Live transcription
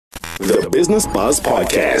The Business Buzz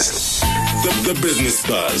Podcast. The Business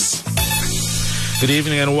Buzz. Good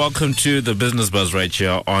evening and welcome to the Business Buzz right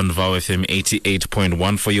here on VOW FM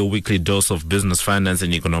 88.1 for your weekly dose of business, finance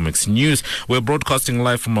and economics news. We're broadcasting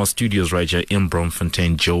live from our studios right here in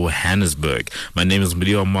Bloemfontein, Johannesburg. My name is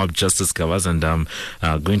Muliwa Mob Justice Kavaz and I'm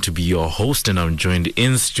going to be your host, and I'm joined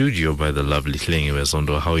in studio by the lovely Hlengiwe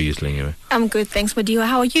Zondo. How are you, Hlengiwe? I'm good, thanks, Muliwa.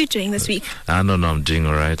 How are you doing this week? No, I'm doing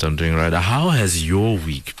all right. How has your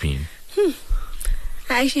week been?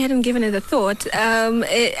 I actually hadn't given it a thought.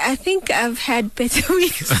 I think I've had better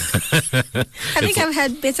weeks. I've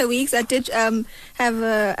had better weeks. I did have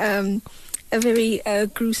a very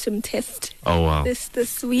gruesome test. Oh, wow.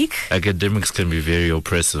 This week. Academics can be very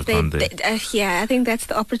oppressive, can't they? Yeah, I think that's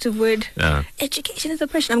the operative word. Yeah. Education is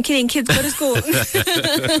oppression. I'm kidding. Kids, go to school.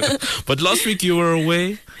 But last week you were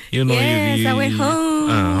away. Yes, I went home.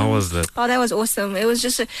 How was that? Oh, that was awesome. It was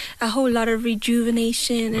just a whole lot of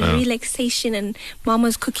rejuvenation and relaxation, and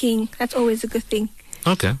mama's cooking. That's always a good thing.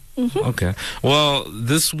 Okay. Okay. Well,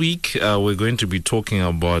 this week we're going to be talking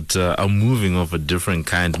about a moving of a different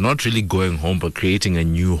kind, not really going home, but creating a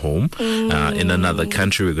new home in another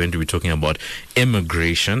country. We're going to be talking about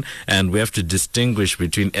immigration, and we have to distinguish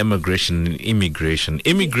between immigration and immigration.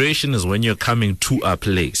 Immigration is when you're coming to a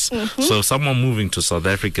place. So someone moving to South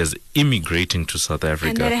Africa is immigrating to South Africa.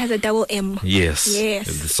 And that has a double M. Yes.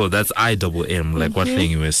 So that's IMM, like what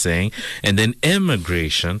Hlengiwe was saying. And then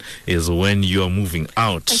immigration is when you're moving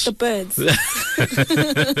out. Like the birds.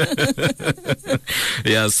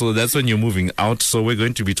 Yeah, so that's when you're moving out. So we're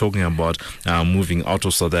going to be talking about moving out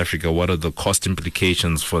of South Africa. What are the cost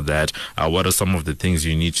implications for that? What are some of the things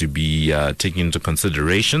you need to be taking into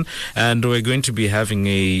consideration? And we're going to be having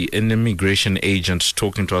an immigration agent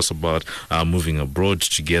talking to us about moving abroad,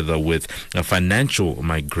 together with a financial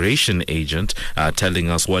migration agent telling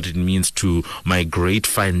us what it means to migrate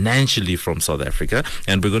financially from South Africa.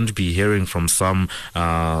 And we're going to be hearing from some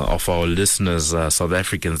of our listeners, South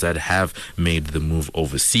Africans that have made the move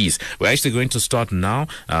overseas. We're actually going to start now.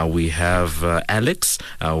 We have Alex,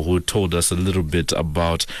 who told us a little bit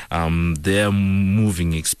about their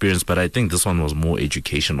moving experience, but I think this one was more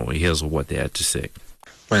educational. Here's what they had to say.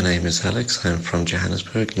 My name is Alex. I'm from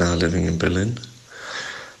Johannesburg, now living in Berlin.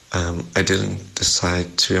 I didn't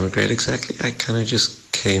decide to immigrate exactly. I kind of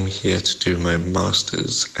just came here to do my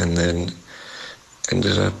master's and then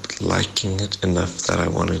ended up liking it enough that I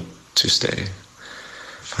wanted to stay.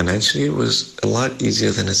 Financially, it was a lot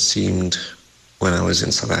easier than it seemed when I was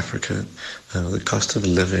in South Africa. The cost of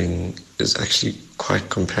living is actually quite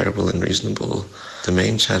comparable and reasonable. The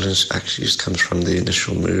main challenge actually just comes from the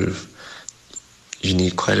initial move. You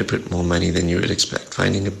need quite a bit more money than you would expect.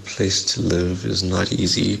 Finding a place to live is not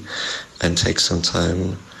easy and takes some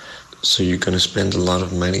time. So you're going to spend a lot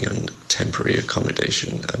of money on temporary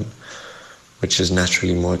accommodation, which is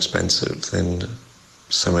naturally more expensive than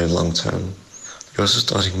somewhere long term. You're also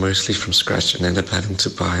starting mostly from scratch and end up having to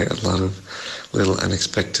buy a lot of little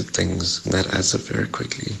unexpected things, and that adds up very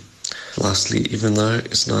quickly. Lastly, even though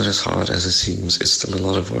it's not as hard as it seems, it's still a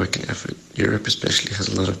lot of work and effort. Europe especially has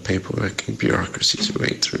a lot of paperwork and bureaucracy to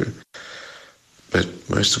wade through. But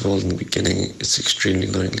most of all, in the beginning, it's extremely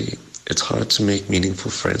lonely. It's hard to make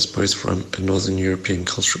meaningful friends, both from a Northern European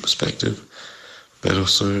cultural perspective, but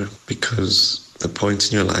also because the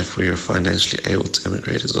point in your life where you're financially able to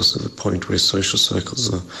immigrate is also the point where social circles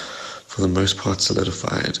are, for the most part,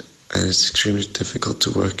 solidified, and it's extremely difficult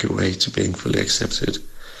to work your way to being fully accepted,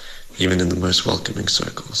 even in the most welcoming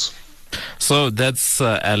circles. So that's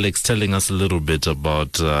Alex telling us a little bit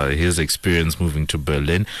about his experience moving to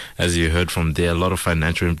Berlin. As you heard from there, a lot of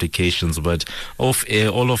financial implications, but off air,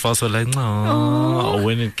 all of us were like, no,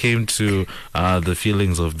 when it came to the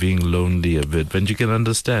feelings of being lonely a bit. But you can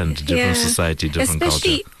understand different society, different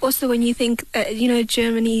especially culture. Also when you think,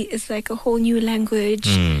 Germany is like a whole new language.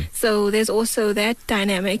 So there's also that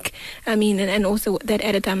dynamic. I mean, and also that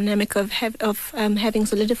added dynamic of having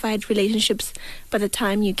solidified relationships by the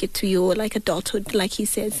time you get to your adulthood, like he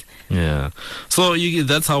says. Yeah. So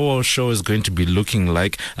that's how our show is going to be looking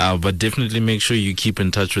like. But definitely make sure you keep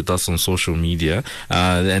in touch with us on social media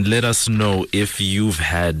and let us know if you've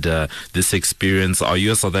had this experience. Are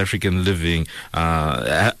you a South African living?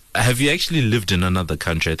 Have you actually lived in another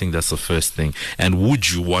country? I think that's the first thing. And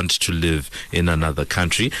would you want to live in another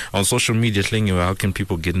country? On social media, Hlengiwe, how can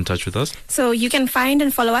people get in touch with us? So you can find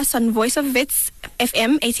and follow us on Voice of Wits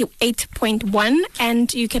FM 88.1,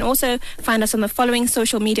 and you can also find us on the following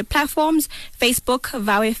social media platforms: Facebook,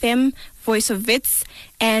 VOW FM, Voice of Wits,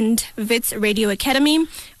 and Wits Radio Academy.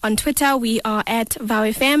 On Twitter, we are at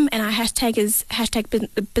VowFM, and our hashtag is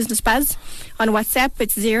 #BusinessBuzz. On WhatsApp,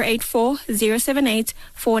 it's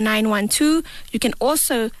 084-078-4912. You can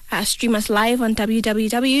also stream us live on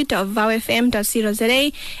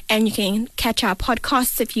www.vowfm.co.za, and you can catch our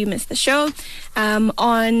podcasts if you missed the show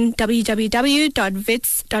on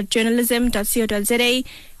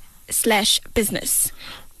www.wits.journalism.co.za/business.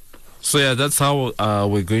 So yeah, that's how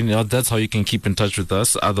we're going. That's how you can keep in touch with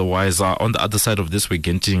us. Otherwise, on the other side of this, we're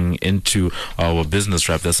getting into our business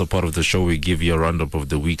wrap. That's a part of the show. We give you a roundup of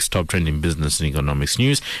the week's top trending business and economics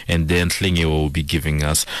news, and then Hlengiwe will be giving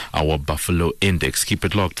us our Buffalo Index. Keep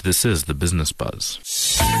it locked. This is the Business Buzz.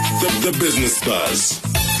 The Business Buzz.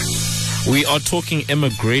 We are talking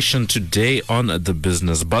immigration today on the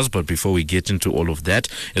Business Buzz, but before we get into all of that,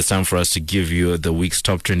 it's time for us to give you the week's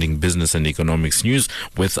top trending business and economics news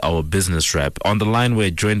with our business wrap. On the line,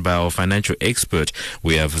 we're joined by our financial expert.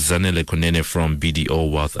 We have Zanele Kunene from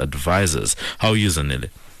BDO Wealth Advisors. How are you, Zanele?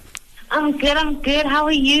 I'm good. How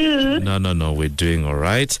are you? No, we're doing all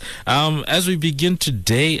right. As we begin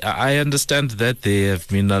today, I understand that there have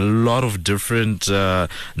been a lot of different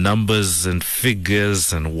numbers and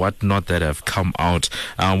figures and whatnot that have come out.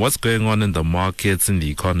 What's going on in the markets, in the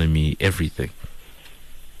economy, everything?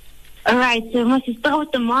 All right, so once you start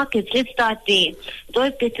with the markets, let's start there. It's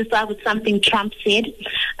always good to start with something Trump said.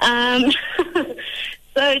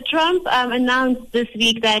 So Trump announced this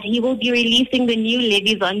week that he will be releasing the new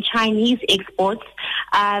levies on Chinese exports,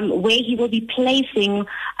 where he will be placing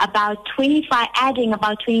adding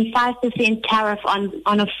about 25% tariff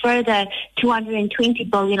on a further 220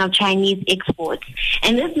 billion of Chinese exports.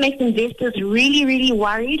 And this makes investors really, really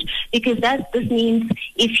worried, because this means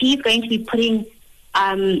if he's going to be putting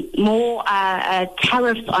more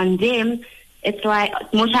tariffs on them, it's like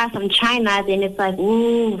more tariffs on China, then it's like,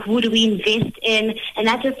 ooh, who do we invest in? And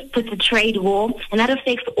that just puts a trade war, and that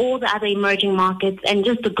affects all the other emerging markets and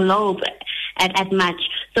just the globe at much.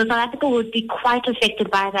 So South Africa would be quite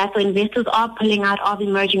affected by that. So investors are pulling out of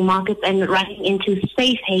emerging markets and running into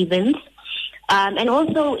safe havens. And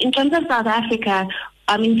also, in terms of South Africa,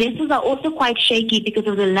 investors are also quite shaky because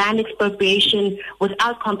of the land expropriation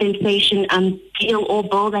without compensation deal or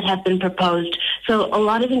bill that have been proposed. So a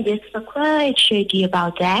lot of investors are quite shaky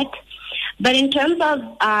about that. But in terms of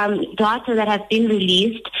data that has been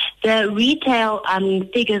released, the retail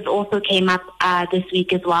figures also came up this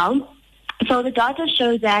week as well. So the data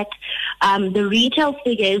shows that the retail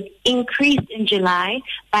figures increased in July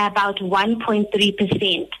by about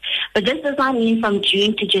 1.3%. But this does not mean from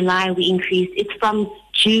June to July we increased. It's from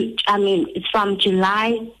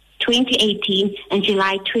July 2018 and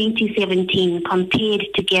July 2017 compared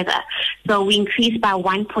together. So we increased by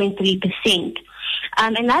 1.3%.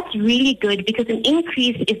 And that's really good, because an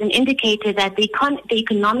increase is an indicator that the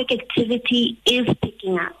economic activity is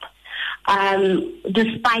picking up.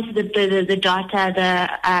 Despite the data, the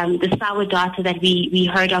sour data that we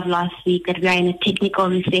heard of last week, that we are in a technical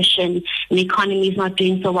recession and the economy is not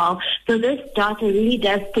doing so well. So this data really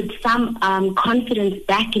does put some confidence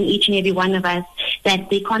back in each and every one of us that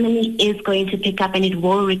the economy is going to pick up and it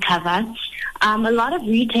will recover. A lot of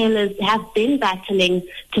retailers have been battling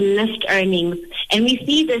to lift earnings, and we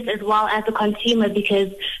see this as well as a consumer,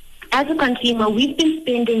 because as a consumer we've been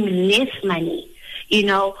spending less money,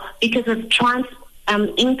 because of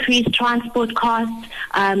increased transport costs,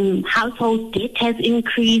 household debt has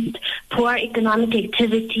increased, poor economic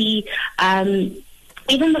activity,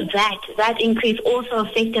 even the VAT increase also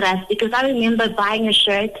affected us, because I remember buying a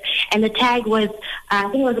shirt and the tag was, I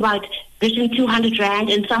think it was about 200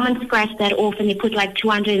 Rand, and someone scratched that off and they put like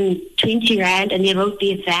 220 Rand and they wrote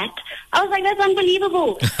the VAT. I was like, that's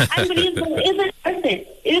unbelievable. Unbelievable. Is it worth it?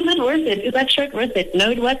 Is it worth it? Is that shirt worth it?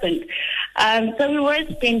 No, it wasn't. So we were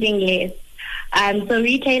spending less. So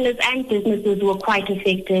retailers and businesses were quite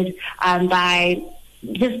affected by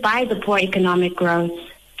the poor economic growth.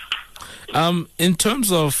 In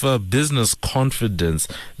terms of business confidence,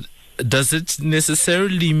 does it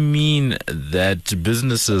necessarily mean that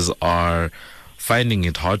businesses are finding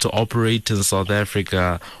it hard to operate in South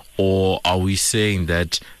Africa, or are we saying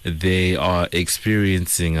that they are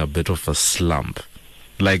experiencing a bit of a slump?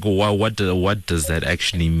 Like, what does that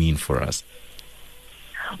actually mean for us?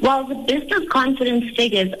 Well, the business confidence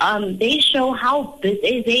figures, they show how they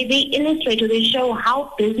illustrate, or they show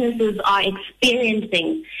how businesses are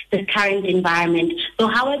experiencing the current environment. So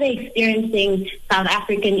how are they experiencing South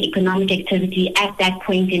African economic activity at that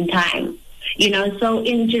point in time? So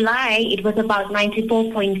in July, it was about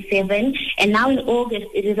 94.7, and now in August,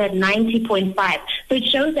 it is at 90.5. So it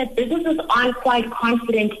shows that businesses aren't quite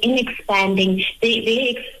confident in expanding.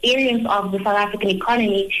 Their experience of the South African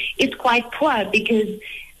economy is quite poor because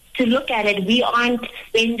to look at it, we aren't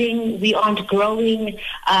spending, we aren't growing.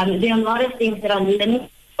 There are a lot of things that are limiting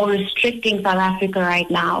or restricting South Africa right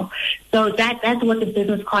now. So that's what the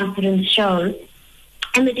business confidence shows.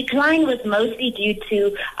 And the decline was mostly due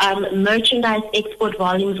to merchandise export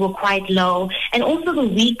volumes were quite low, and also the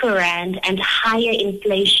weaker rand and higher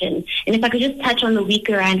inflation. And if I could just touch on the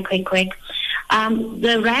weaker rand quick.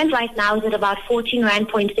 The rand right now is at about 14 rand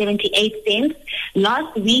 78 cents.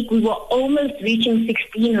 Last week we were almost reaching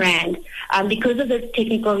 16 rand because of the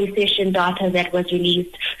technical recession data that was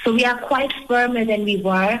released. So we are quite firmer than we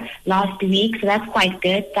were last week, so that's quite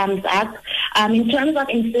good. Thumbs up. In terms of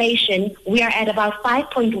inflation, we are at about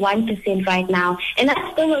 5.1% right now, and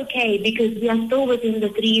that's still okay because we are still within the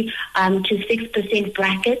 3 to 6%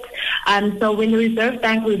 bracket. So when the Reserve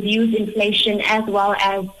Bank reviews inflation as well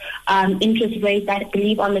as interest rates, I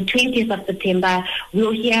believe on the 20th of September,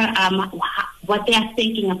 we'll hear what they are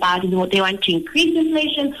thinking about. Is what they want to increase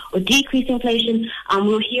inflation or decrease inflation.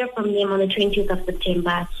 We'll hear from them on the 20th of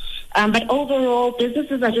September. But overall,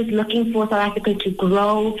 businesses are just looking for South Africa to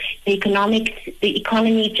grow, the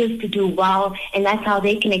economy just to do well, and that's how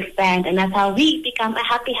they can expand, and that's how we become a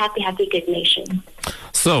happy, good nation.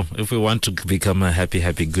 So, if we want to become a happy,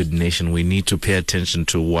 good nation, we need to pay attention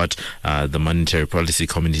to what the Monetary Policy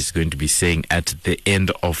Committee is going to be saying at the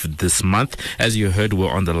end of this month. As you heard,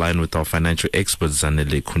 we're on the line with our financial expert,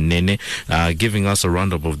 Zanele Kunene, giving us a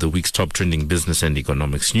roundup of the week's top trending business and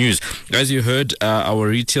economics news. As you heard, our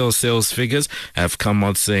retail sales figures have come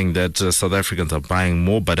out saying that South Africans are buying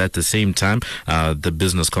more, but at the same time, the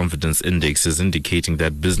Business Confidence Index is indicating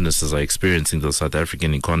that businesses are experiencing the South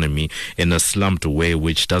African economy in a slumped way,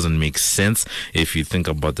 which doesn't make sense if you think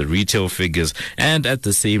about the retail figures. And at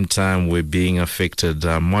the same time, we're being affected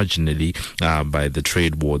marginally by the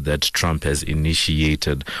trade war that Trump has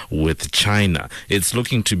initiated with China. It's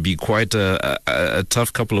looking to be quite a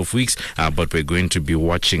tough couple of weeks, but we're going to be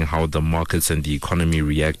watching how the markets and the economy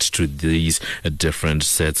react to these different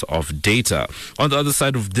sets of data. On the other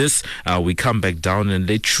side of this, we come back down and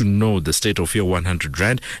let you know the state of your 100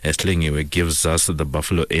 Rand as Slingiwe gives us the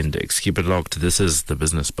Buffalo Index. Keep it locked. This is the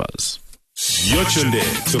Business Buzz. You're tuned in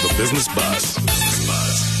to the Business Buzz.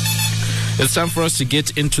 It's time for us to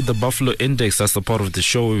get into the Buffalo Index. That's the part of the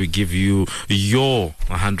show where we give you your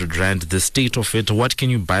 100 Rand, the state of it. What can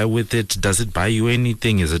you buy with it? Does it buy you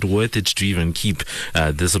anything? Is it worth it to even keep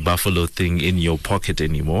this Buffalo thing in your pocket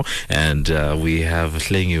anymore? And we have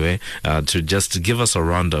Slingiwe to just give us a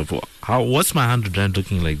roundup. What's my 100 Rand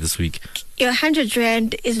looking like this week? Your 100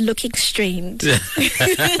 Rand is looking strained. That's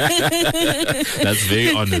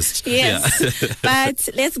very honest. Yes, yeah. But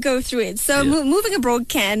let's go through it. So moving abroad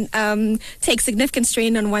can take significant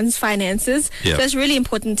strain on one's finances. Yeah. So it's really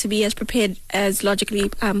important to be as prepared as logically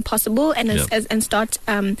possible and and start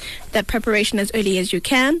that preparation as early as you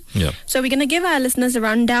can. Yeah. So we're going to give our listeners a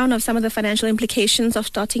rundown of some of the financial implications of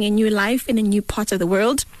starting a new life in a new part of the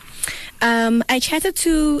world. I chatted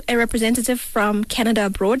to a representative from Canada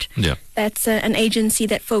Abroad. Yeah. That's an agency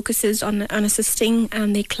that focuses on assisting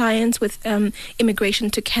their clients with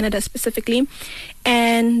immigration to Canada specifically.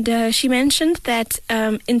 And she mentioned that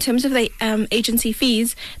in terms of the agency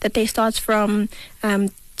fees, that they start from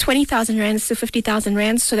 20,000 rands to 50,000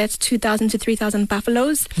 rands, so that's 2,000 to 3,000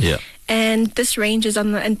 buffaloes. Yeah. And this ranges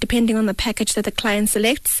and depending on the package that the client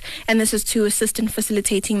selects, and this is to assist in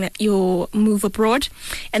facilitating your move abroad.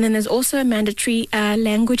 And then there's also a mandatory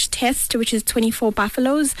language test, which is 24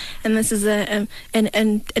 buffaloes, and this is an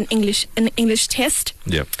English test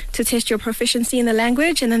to test your proficiency in the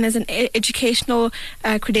language. And then there's an educational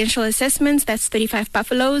credential assessment, that's 35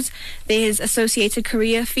 buffaloes. There's associated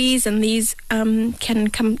career fees, and these can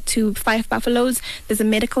come to 5 buffaloes. There's a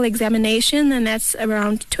medical examination, and that's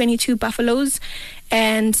around 22 buffaloes.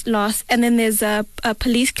 And then there's a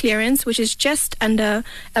police clearance, which is just under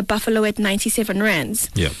a buffalo at 97 rands.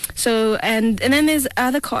 Yeah. So and then there's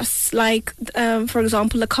other costs like, for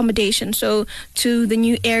example, accommodation. So to the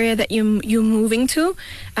new area that you're moving to,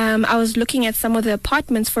 I was looking at some of the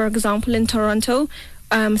apartments, for example, in Toronto,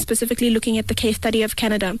 specifically looking at the case study of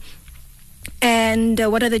Canada. And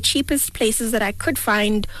one of the cheapest places that I could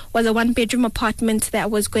find was a 1-bedroom apartment that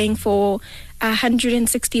was going for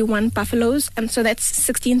 161 buffaloes, and so that's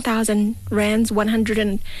 16,000 rands,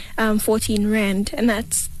 114 rand, and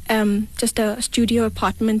that's just a studio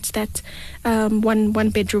apartment, that one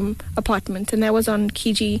bedroom apartment, and that was on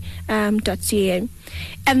Kijiji.ca.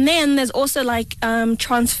 And then there's also like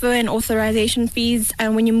transfer and authorization fees.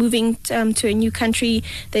 And when you're moving to a new country,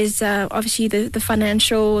 there's obviously the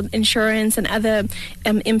financial, insurance, and other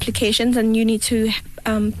implications, and you need to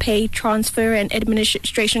pay transfer and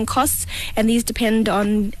administration costs, and these depend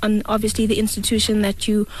on obviously the institution that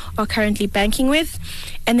you are currently banking with.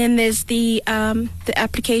 And then there's the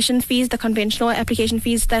application fees, the conventional application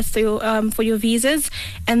fees, that's for your visas.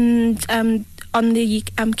 And on the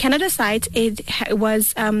Canada side, it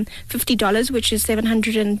was $50, which is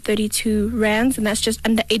 732 rands, and that's just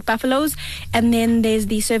under 8 buffaloes. And then there's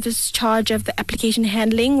the service charge of the application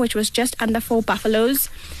handling, which was just under 4 buffaloes.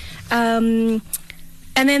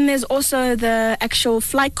 And then there's also the actual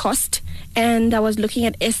flight cost, and I was looking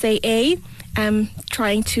at SAA,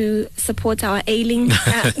 trying to support our ailing,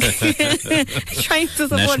 trying to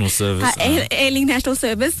support National Service, ailing National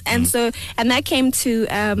Service, and and that came to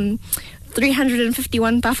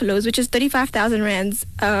 351 buffaloes, which is 35,000 rands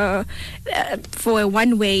for a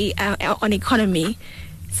one-way on economy.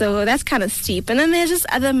 So that's kind of steep. And then there's just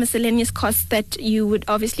other miscellaneous costs that you would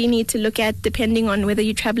obviously need to look at depending on whether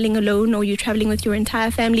you're traveling alone or you're traveling with your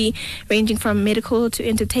entire family, ranging from medical to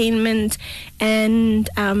entertainment and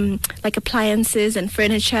like appliances and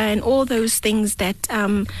furniture and all those things that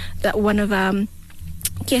that one of our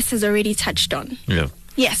guests has already touched on. Yeah.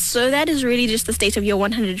 Yes, so that is really just the state of your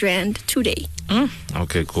 100 Rand today.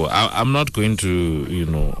 Okay, cool. I'm not going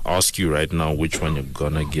to, ask you right now which one you're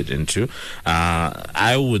going to get into.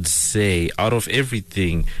 I would say out of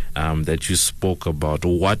everything that you spoke about,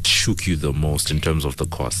 what shook you the most in terms of the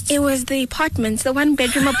costs? It was the apartments, the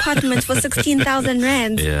one-bedroom apartments for 16,000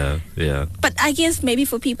 Rand. Yeah. But I guess maybe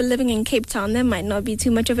for people living in Cape Town, that might not be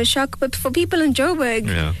too much of a shock. But for people in Joburg...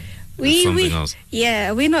 Yeah.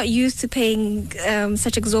 We're not used to paying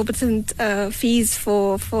such exorbitant fees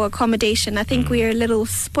for accommodation. I think we're a little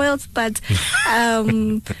spoiled, but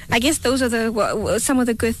I guess those are some of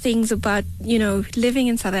the good things about living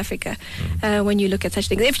in South Africa. When you look at such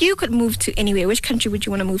things, if you could move to anywhere, which country would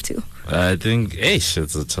you want to move to? I think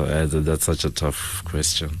that's such a tough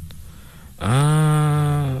question.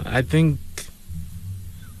 I think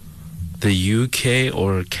the UK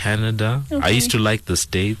or Canada. Okay. I used to like the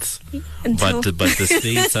States, but the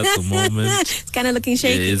States at the moment it's kind of looking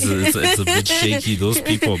shaky. It's a bit shaky. Those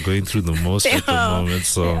people are going through the most at the moment,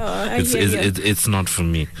 so it's not for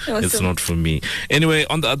me. Awesome. It's not for me. Anyway,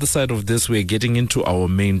 on the other side of this, we're getting into our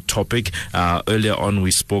main topic. Earlier on,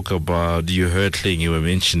 we spoke about, you heard Ling, you were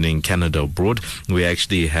mentioning Canada Abroad. We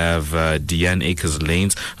actually have Deanne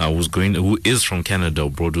Akers-Lanes, who is from Canada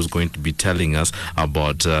Abroad, who's going to be telling us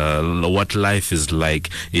about what life is like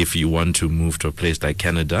if you want to move to a place like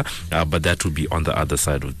Canada, but that will be on the other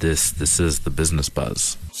side of this. This is the Business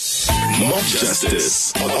Buzz. Mob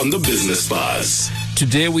Justice on the Business Buzz.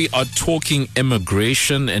 Today we are talking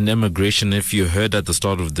immigration, and immigration, if you heard at the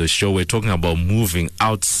start of the show, we're talking about moving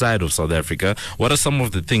outside of South Africa. What are some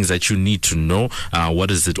of the things that you need to know? What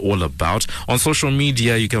is it all about? On social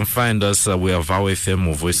media, you can find us. We are VOW FM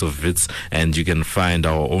or Voice of Wits, and you can find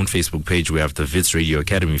our own Facebook page. We have the Wits Radio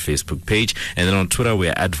Academy Facebook page, and then on Twitter,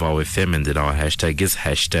 we're at VOW FM, and then our hashtag is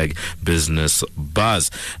 #BusinessBuzz.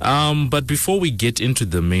 But before we get into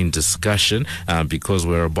the main discussion, because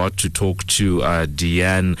we're about to talk to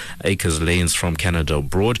Deanne Akers-Lanes from Canada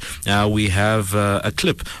Abroad, we have a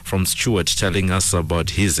clip from Stuart telling us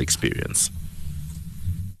about his experience.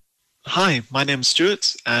 Hi, my name's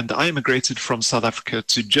Stuart, and I immigrated from South Africa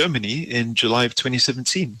to Germany in July of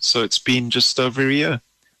 2017, so it's been just over a year.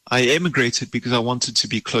 I emigrated because I wanted to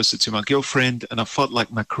be closer to my girlfriend, and I felt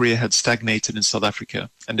like my career had stagnated in South Africa,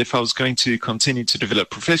 and if I was going to continue to develop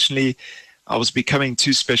professionally, I was becoming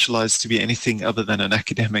too specialized to be anything other than an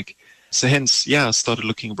academic. So hence, I started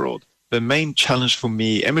looking abroad. The main challenge for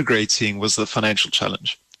me emigrating was the financial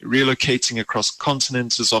challenge. Relocating across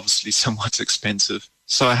continents is obviously somewhat expensive.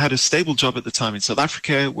 So I had a stable job at the time in South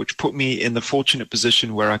Africa, which put me in the fortunate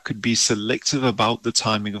position where I could be selective about the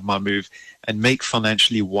timing of my move and make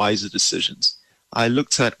financially wiser decisions. I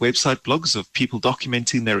looked at website blogs of people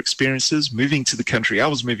documenting their experiences moving to the country I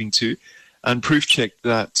was moving to, and proof-checked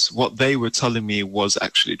that what they were telling me was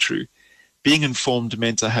actually true. Being informed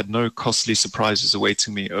meant I had no costly surprises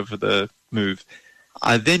awaiting me over the move.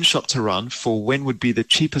 I then shopped around for when would be the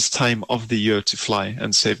cheapest time of the year to fly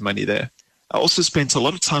and save money there. I also spent a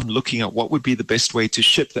lot of time looking at what would be the best way to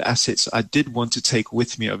ship the assets I did want to take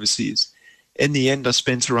with me overseas. In the end, I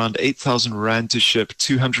spent around 8,000 Rand to ship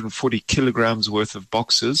 240 kilograms worth of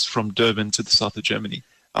boxes from Durban to the south of Germany.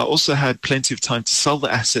 I also had plenty of time to sell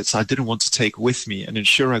the assets I didn't want to take with me and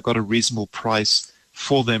ensure I got a reasonable price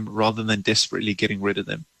for them rather than desperately getting rid of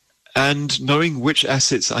them. And knowing which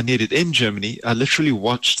assets I needed in Germany, I literally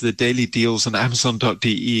watched the daily deals on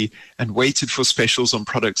Amazon.de and waited for specials on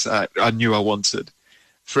products I knew I wanted.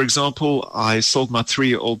 For example, I sold my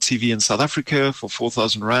 3-year-old TV in South Africa for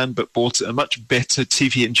 4,000 Rand, but bought a much better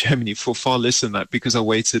TV in Germany for far less than that because I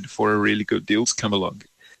waited for a really good deal to come along.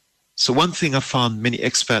 So one thing I found many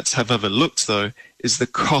expats have overlooked, though, is the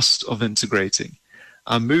cost of integrating.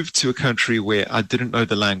 I moved to a country where I didn't know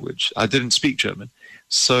the language. I didn't speak German.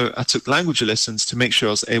 So I took language lessons to make sure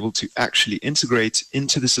I was able to actually integrate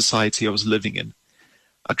into the society I was living in.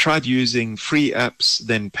 I tried using free apps,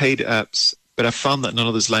 then paid apps, but I found that none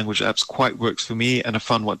of those language apps quite worked for me, and I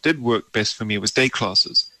found what did work best for me was day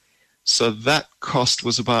classes. So that cost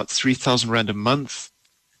was about 3,000 Rand a month,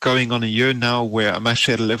 going on a year now where I'm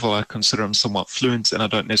actually at a level I consider I'm somewhat fluent and I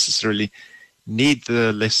don't necessarily need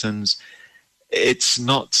the lessons. It's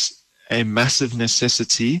not a massive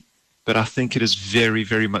necessity, but I think it is very,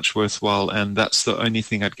 very much worthwhile, and that's the only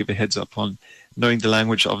thing I'd give a heads up on. Knowing the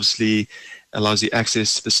language obviously allows you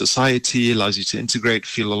access to the society, allows you to integrate,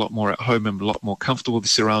 feel a lot more at home and a lot more comfortable with the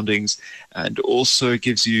surroundings, and also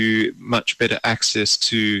gives you much better access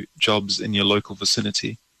to jobs in your local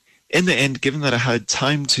vicinity. In the end, given that I had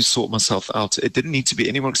time to sort myself out, it didn't need to be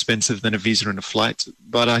any more expensive than a visa and a flight,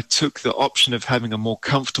 but I took the option of having a more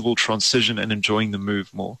comfortable transition and enjoying the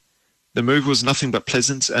move more. The move was nothing but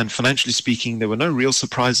pleasant, and financially speaking, there were no real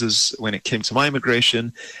surprises when it came to my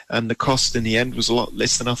immigration, and the cost in the end was a lot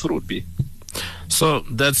less than I thought it would be. So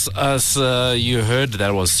that's us. You heard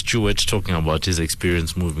that was Stuart talking about his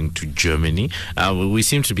experience moving to Germany. We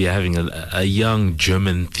seem to be having a young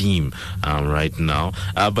German theme right now.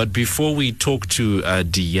 But before we talk to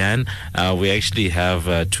Deanne, we actually have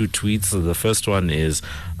 2 tweets. So the first one is,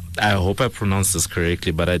 I hope I pronounced this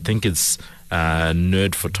correctly, but I think it's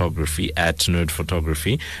Nerd Photography, at Nerd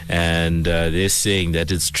Photography, and they're saying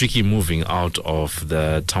that it's tricky moving out of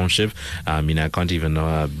the township. I mean, I can't even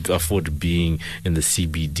afford being in the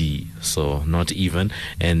CBD, so not even.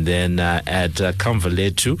 And then at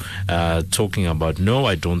Kamvaletu, talking about, no,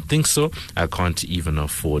 I don't think so. I can't even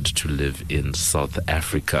afford to live in South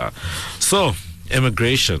Africa. So,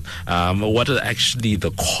 immigration. What are actually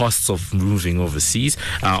the costs of moving overseas?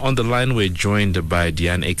 On the line, we're joined by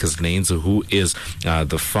Deanne Akers-Lanes, who is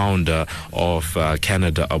the founder of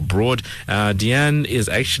Canada Abroad. Deanne is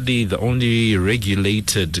actually the only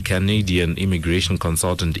regulated Canadian immigration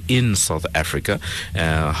consultant in South Africa.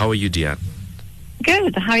 How are you, Deanne?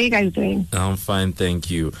 Good. How are you guys doing? I'm fine,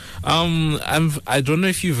 thank you. I don't know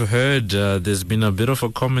if you've heard, there's been a bit of a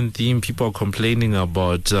common theme. People are complaining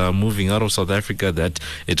about moving out of South Africa, that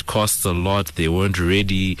it costs a lot. They weren't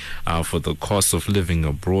ready for the cost of living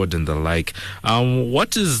abroad and the like.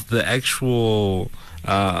 What is the actual,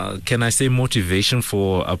 can I say, motivation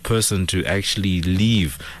for a person to actually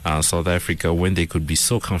leave South Africa when they could be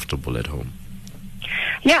so comfortable at home?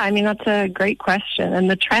 Yeah, I mean, that's a great question. And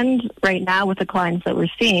the trend right now with the clients that we're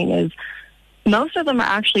seeing is most of them are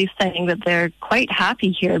actually saying that they're quite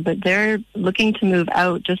happy here, but they're looking to move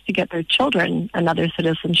out just to get their children another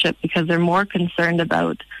citizenship because they're more concerned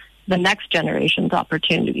about the next generation's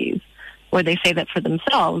opportunities, where they say that for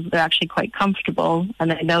themselves, they're actually quite comfortable,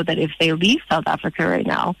 and they know that if they leave South Africa right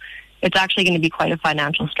now, it's actually going to be quite a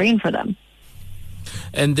financial strain for them.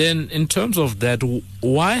 And then in terms of that,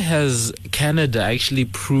 why has Canada actually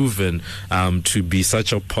proven to be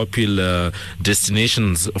such a popular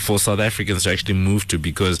destination for South Africans to actually move to?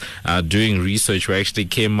 Because doing research, we actually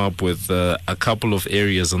came up with a couple of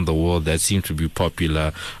areas in the world that seem to be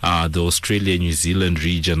popular. The Australia-New Zealand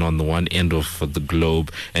region on the one end of the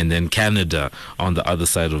globe, and then Canada on the other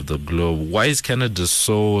side of the globe. Why is Canada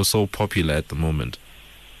so popular at the moment?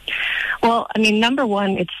 Well, I mean, number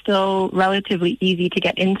one, it's still relatively easy to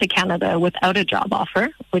get into Canada without a job offer,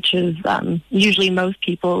 which is usually most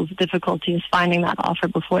people's difficulty is finding that offer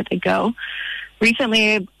before they go.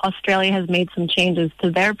 Recently, Australia has made some changes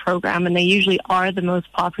to their program, and they usually are the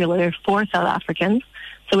most popular for South Africans.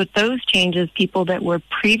 So with those changes, people that were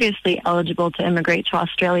previously eligible to immigrate to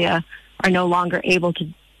Australia are no longer able to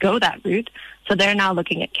go that route. So they're now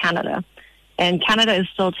looking at Canada. And Canada is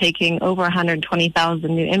still taking over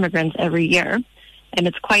 120,000 new immigrants every year. And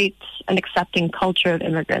it's quite an accepting culture of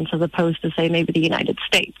immigrants as opposed to, say, maybe the United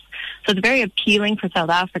States. So it's very appealing for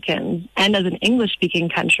South Africans. And as an English-speaking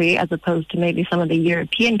country, as opposed to maybe some of the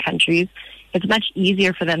European countries, it's much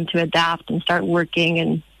easier for them to adapt and start working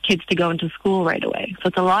and kids to go into school right away. So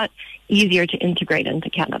it's a lot easier to integrate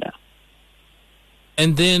into Canada.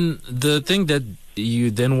 And then the thing that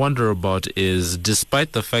you then wonder about is,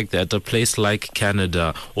 despite the fact that a place like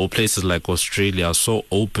Canada or places like Australia are so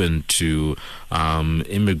open to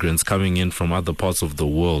immigrants coming in from other parts of the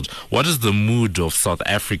world, what is the mood of South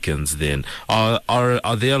Africans then? Are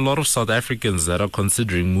there a lot of South Africans that are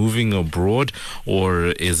considering moving abroad, or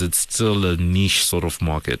is it still a niche sort of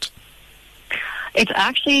market? It's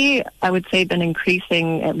actually, I would say, been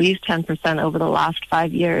increasing at least 10% over the last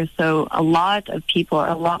 5 years. So a lot of people are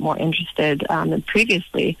a lot more interested than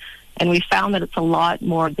previously. And we found that it's a lot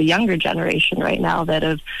more of the younger generation right now that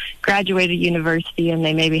have graduated university and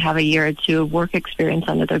they maybe have a year or two of work experience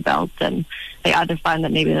under their belt. And they either find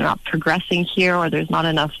that maybe they're not progressing here or there's not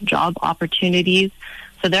enough job opportunities.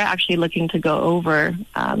 So they're actually looking to go over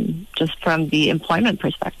just from the employment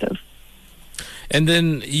perspective. And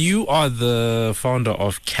then you are the founder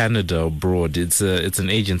of Canada Abroad. It's an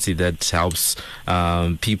agency that helps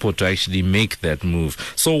people to actually make that move.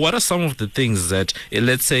 So what are some of the things that,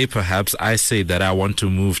 let's say perhaps I say that I want to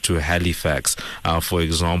move to Halifax, for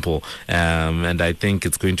example, and I think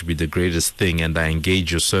it's going to be the greatest thing, and I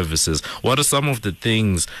engage your services. What are some of the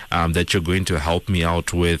things that you're going to help me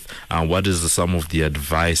out with? What is some of the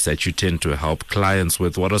advice that you tend to help clients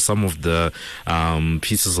with? What are some of the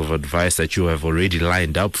pieces of advice that you have already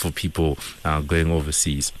lined up for people going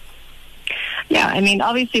overseas? Yeah, I mean,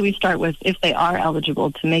 obviously we start with if they are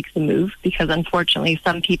eligible to make the move, because unfortunately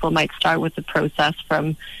some people might start with the process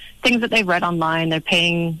from things that they've read online. They're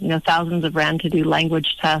paying, thousands of rand to do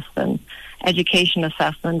language tests and education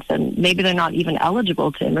assessments, and maybe they're not even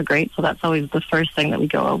eligible to immigrate. So that's always the first thing that we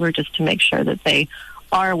go over, just to make sure that they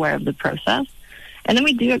are aware of the process. And then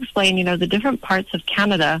we do explain, the different parts of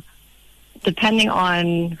Canada. Depending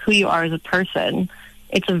on who you are as a person,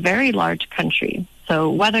 it's a very large country. So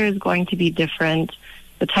weather is going to be different.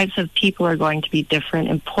 The types of people are going to be different.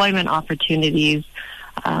 Employment opportunities,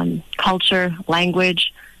 culture,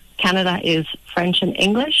 language. Canada is French and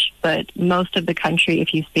English, but most of the country,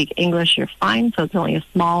 if you speak English, you're fine. So it's only a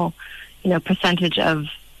small, percentage of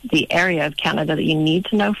the area of Canada that you need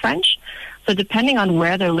to know French. So depending on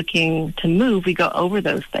where they're looking to move, we go over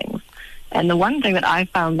those things. And the one thing that I've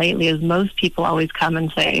found lately is most people always come and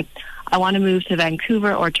say, I want to move to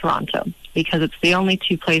Vancouver or Toronto, because it's the only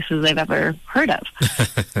two places they've ever heard of,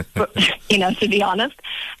 to be honest.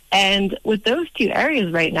 And with those two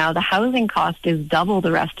areas right now, the housing cost is double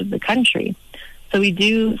the rest of the country. So we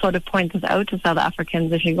do sort of point this out to South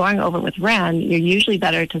Africans. If you're going over with rand, you're usually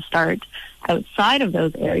better to start outside of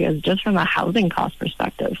those areas just from a housing cost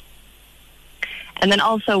perspective. And then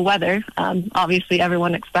also weather. Obviously,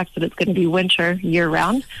 everyone expects that it's going to be winter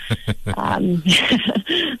year-round.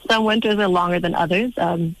 Some winters are longer than others.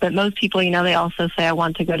 But most people, they also say, I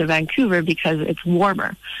want to go to Vancouver because it's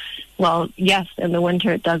warmer. Well, yes, in the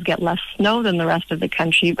winter it does get less snow than the rest of the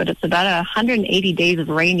country, but it's about 180 days of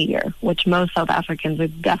rain a year, which most South Africans are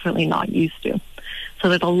definitely not used to. So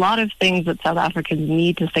there's a lot of things that South Africans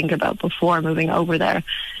need to think about before moving over there.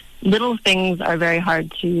 Little things are very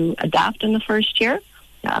hard to adapt in the first year.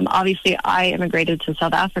 Obviously, I immigrated to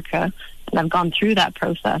South Africa, and I've gone through that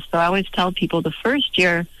process. So I always tell people the first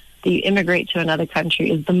year that you immigrate to another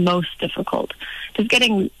country is the most difficult. Just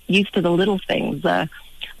getting used to the little things, the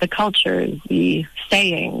cultures, the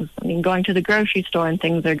sayings. I mean, going to the grocery store and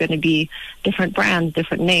things are going to be different brands,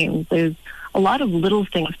 different names. There's a lot of little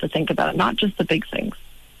things to think about, not just the big things.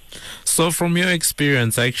 So from your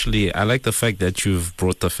experience, actually, I like the fact that you've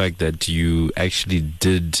brought the fact that you actually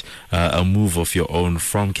did a move of your own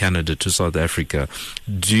from Canada to South Africa.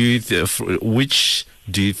 Which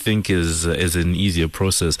do you think is an easier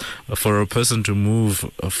process for a person to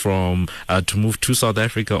move to South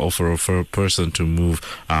Africa, or for a person to move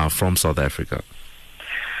from South Africa?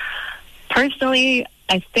 Personally,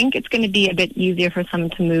 I think it's going to be a bit easier for someone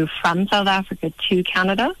to move from South Africa to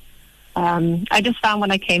Canada. I just found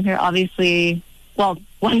when I came here, obviously,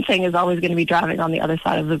 one thing is always going to be driving on the other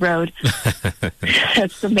side of the road.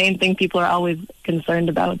 That's the main thing people are always concerned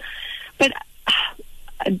about. But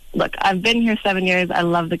look, I've been here 7 years. I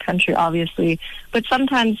love the country, obviously. But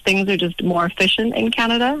sometimes things are just more efficient in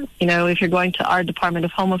Canada. If you're going to our Department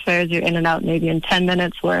of Home Affairs, you're in and out maybe in 10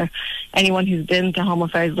 minutes, where anyone who's been to Home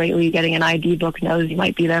Affairs lately getting an ID book knows you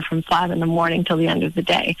might be there from 5 in the morning till the end of the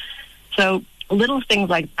day. So little things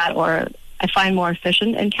like that, or I find more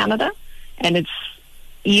efficient in Canada, and it's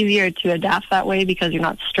easier to adapt that way because you're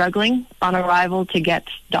not struggling on arrival to get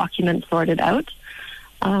documents sorted out.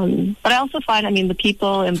 But I also find, the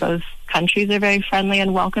people in both countries are very friendly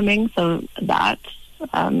and welcoming, so that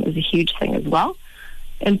is a huge thing as well.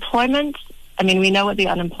 Employment, we know what the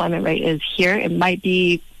unemployment rate is here. It might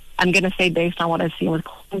be I'm going to say based on what I've seen with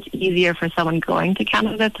clients, it's easier for someone going to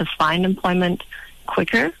Canada to find employment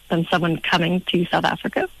quicker than someone coming to South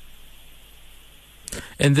Africa.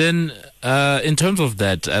 And then in terms of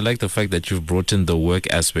that, I like the fact that you've brought in the work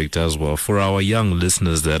aspect as well. For our young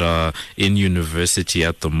listeners that are in university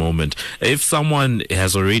at the moment, if someone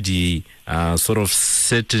has already sort of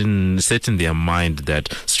set in their mind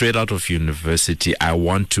that straight out of university, I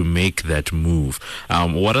want to make that move,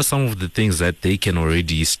 what are some of the things that they can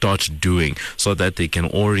already start doing so that they can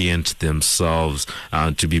orient themselves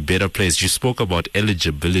to be better placed? You spoke about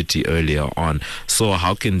eligibility earlier on. So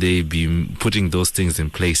how can they be putting those things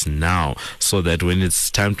in place now so that when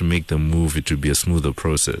it's time to make the move, it will be a smoother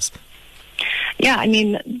process? Yeah, I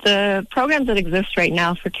mean, the programs that exist right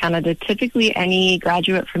now for Canada, typically any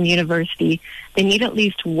graduate from university, they need at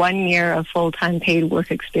least 1 year of full-time paid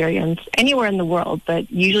work experience anywhere in the world,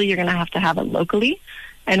 but usually you're going to have it locally.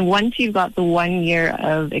 And once you've got the 1 year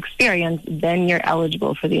of experience, then you're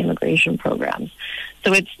eligible for the immigration programs.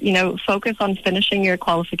 So it's, focus on finishing your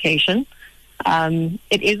qualification.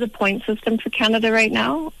 It is a point system for Canada right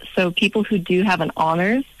now, so people who do have an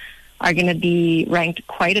honors are going to be ranked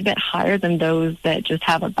quite a bit higher than those that just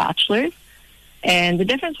have a bachelor's. And the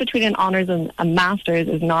difference between an honors and a master's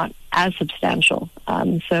is not as substantial.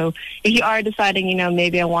 So if you are deciding,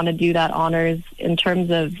 maybe I want to do that honors, in terms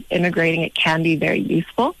of immigrating, it can be very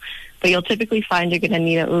useful. But you'll typically find you're going to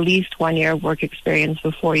need at least 1 year of work experience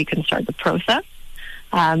before you can start the process.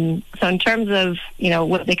 So in terms of,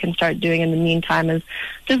 what they can start doing in the meantime is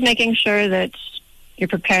just making sure that you're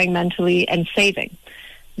preparing mentally and saving.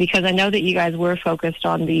 Because I know that you guys were focused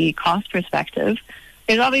on the cost perspective.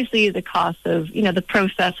 There's obviously the cost of, the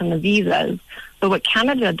process and the visas. But what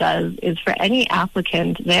Canada does is for any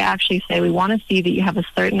applicant, they actually say, we want to see that you have a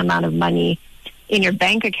certain amount of money in your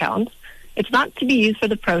bank account. It's not to be used for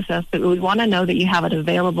the process, but we want to know that you have it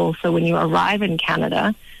available so when you arrive in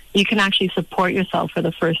Canada, you can actually support yourself for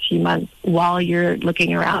the first few months while you're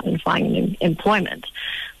looking around and finding employment.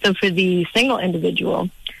 So for the single individual,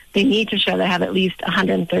 they need to show they have at least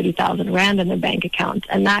 130,000 Rand in their bank account,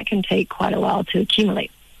 and that can take quite a while to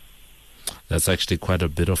accumulate. That's actually quite a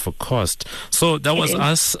bit of a cost. So that was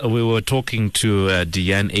us. We were talking to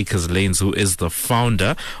Deanne Akers-Lanes, who is the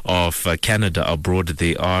founder of Canada Abroad.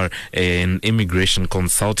 They are an immigration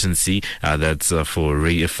consultancy that's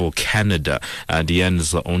for Canada. Deanne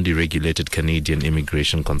is the only regulated Canadian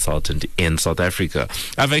immigration consultant in South Africa.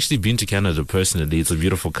 I've actually been to Canada personally. It's a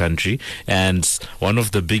beautiful country. And one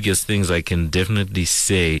of the biggest things I can definitely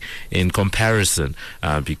say in comparison,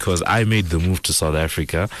 because I made the move to South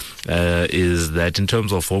Africa, is that in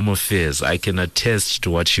terms of home affairs, I can attest to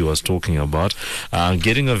what she was talking about.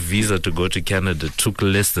 Getting a visa to go to Canada took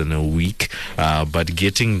less than a week, but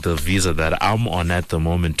getting the visa that I'm on at the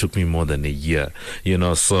moment took me more than a year.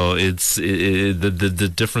 So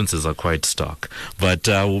the differences are quite stark. But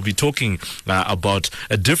we'll be talking about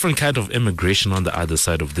a different kind of immigration on the other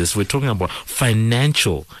side of this. We're talking about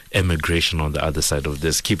financial immigration on the other side of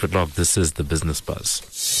this. Keep it locked. This is The Business Buzz.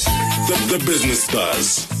 The Business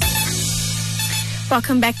Buzz.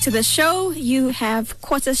 Welcome back to the show. You have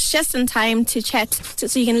caught us just in time to chat,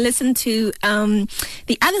 so you can listen to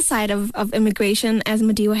the other side of immigration, as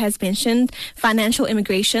Madiwa has mentioned, financial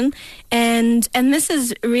immigration. And this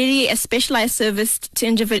is really a specialized service to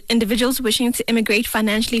individuals wishing to immigrate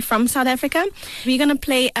financially from South Africa. We're going to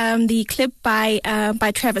play the clip by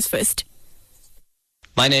Travis first.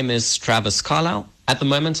 My name is Travis Carlisle. At the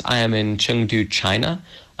moment, I am in Chengdu, China.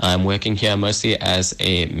 I'm working here mostly as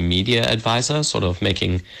a media advisor, sort of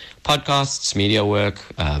making podcasts, media work,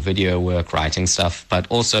 video work, writing stuff, but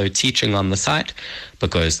also teaching on the side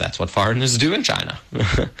because that's what foreigners do in China.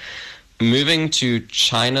 Moving to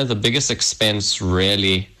China, the biggest expense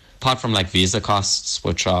really, apart from like visa costs,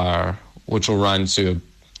 which will run to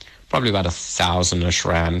probably about 1,000-ish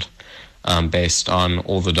Rand, based on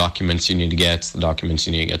all the documents you need to get,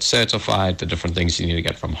 certified, the different things you need to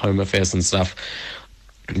get from Home Affairs and stuff.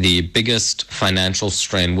 The biggest financial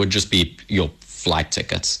strain would just be your flight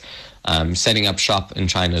tickets. Setting up shop in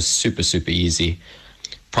China is super, super easy.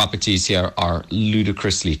 Properties here are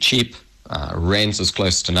ludicrously cheap. Rent is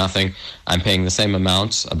close to nothing. I'm paying the same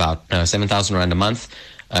amount, about 7,000 Rand a month.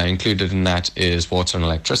 Included in that is water and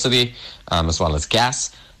electricity, as well as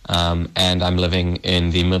gas. And I'm living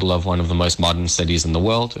in the middle of one of the most modern cities in the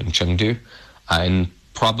world, in Chengdu, in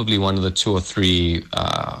probably one of the 2 or 3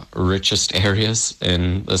 richest areas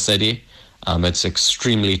in the city. It's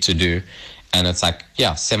extremely to do, and it's like,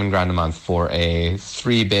 7 grand a month for a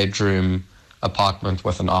 3-bedroom apartment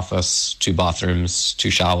with an office, 2 bathrooms,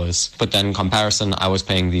 2 showers. But then in comparison, I was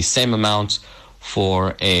paying the same amount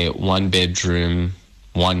for a 1-bedroom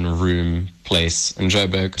one-room place in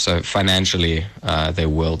Joburg. So financially, they're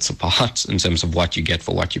worlds apart in terms of what you get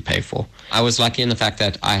for what you pay for. I was lucky in the fact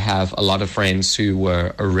that I have a lot of friends who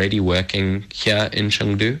were already working here in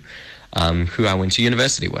Chengdu, who I went to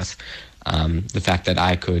university with. The fact that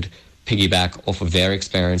I could piggyback off of their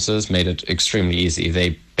experiences made it extremely easy.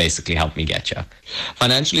 They basically helped me get here.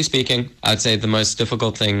 Financially speaking, I'd say the most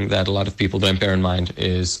difficult thing that a lot of people don't bear in mind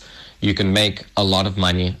is you can make a lot of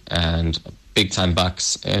money and big time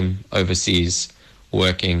bucks in overseas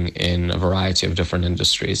working in a variety of different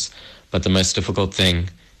industries. But the most difficult thing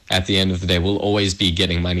at the end of the day will always be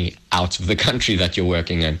getting money out of the country that you're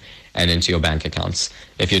working in and into your bank accounts.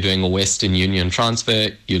 If you're doing a Western Union transfer,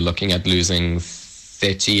 you're looking at losing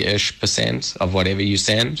 30-ish% of whatever you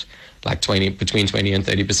send, like between 20 and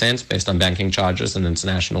 30% based on banking charges and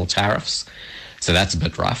international tariffs. So that's a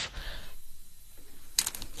bit rough.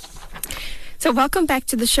 So welcome back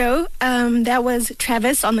to the show. That was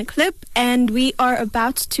Travis on the clip, and we are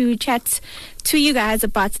about to chat to you guys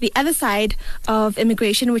about the other side of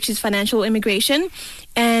immigration, which is financial immigration.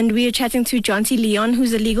 And we are chatting to Jonty Leon,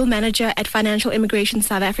 who's a legal manager at Financial Immigration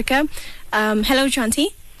South Africa. Hello, Jonty.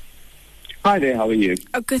 Hi there, how are you?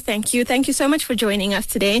 Oh, good, thank you. Thank you so much for joining us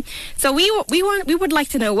today. So we would like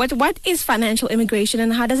to know what is financial immigration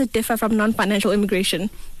and how does it differ from non-financial immigration?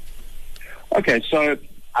 Okay, so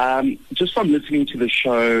just from listening to the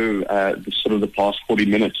show, the past 40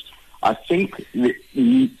 minutes, I think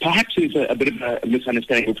perhaps there's a bit of a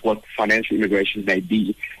misunderstanding with what financial immigration may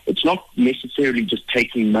be. It's not necessarily just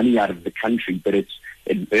taking money out of the country, but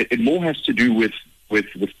it more has to do with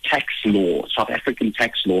tax law, South African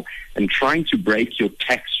tax law, and trying to break your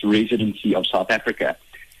tax residency of South Africa.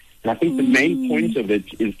 And I think the main point of it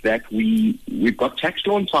is that we've got tax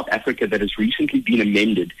law in South Africa that has recently been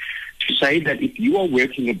amended to say that if you are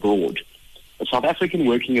working abroad, a South African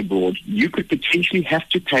working abroad, you could potentially have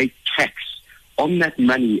to pay tax on that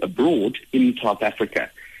money abroad in South Africa.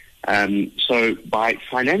 So by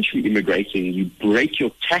financially immigrating, you break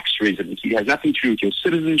your tax residency. It has nothing to do with your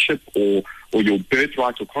citizenship or your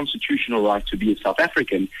birthright or constitutional right to be a South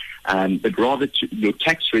African, but rather your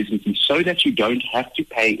tax residency so that you don't have to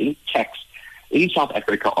pay any tax in South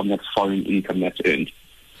Africa on that foreign income that's earned.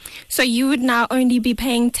 So you would now only be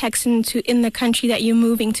paying tax in the country that you're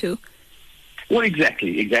moving to? Well,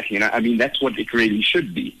 exactly. And I mean, that's what it really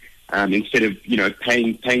should be. Instead of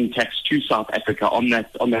paying tax to South Africa on that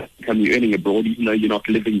income you're earning abroad, even though you're not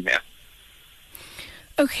living there.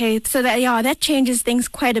 Okay, so that changes things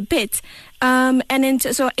quite a bit. In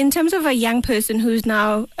terms of a young person who's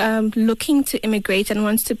now looking to immigrate and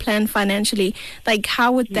wants to plan financially, like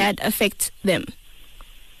how would that affect them?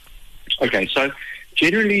 Okay, so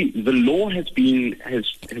generally the law has been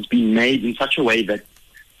made in such a way that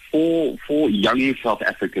for young South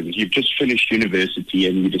Africans, you've just finished university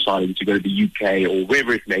and you're deciding to go to the UK or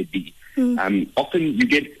wherever it may be. Often you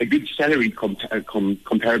get a good salary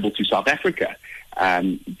comparable to South Africa,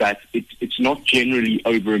 but it's not generally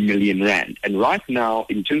over R1 million. And right now,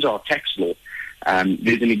 in terms of our tax law,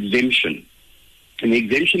 there's an exemption, and the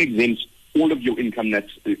exemption exempts all of your income,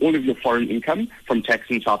 all of your foreign income from tax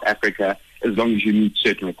in South Africa, as long as you meet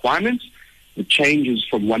certain requirements. The changes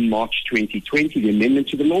from 1 March 2020, the amendment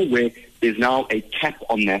to the law, where there's now a cap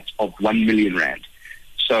on that of R1 million.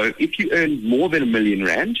 So if you earn more than R1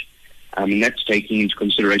 million, and that's taking into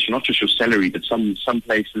consideration not just your salary, but some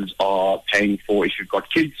places are paying for, if you've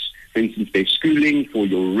got kids, for instance, their schooling, for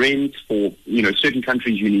your rent, for certain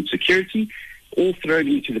countries you need security, all thrown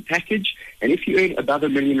into the package. And if you earn above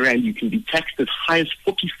R1 million, you can be taxed as high as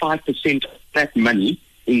 45% of that money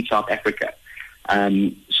in South Africa.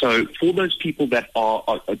 So for those people that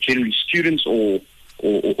are generally students or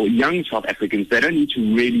young South Africans, they don't need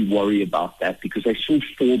to really worry about that because they still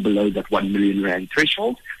fall below that R1 million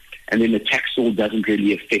threshold, and then the tax law doesn't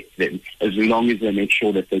really affect them as long as they make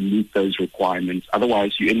sure that they meet those requirements.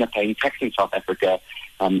 Otherwise, you end up paying tax in South Africa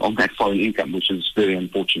on that foreign income, which is very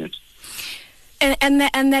unfortunate. And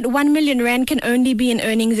that R1 million can only be in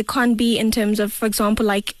earnings. It can't be in terms of, for example,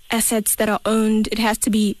 like assets that are owned. It has to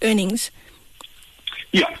be earnings.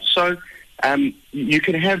 Yeah, so you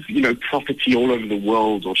can have, property all over the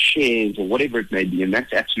world or shares or whatever it may be, and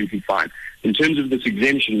that's absolutely fine. In terms of this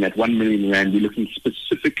exemption, that R1 million, we're looking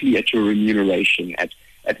specifically at your remuneration,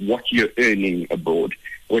 at what you're earning abroad.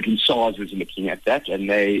 Or at least SARS is looking at that, and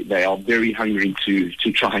they are very hungry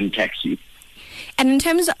to try and tax you. And in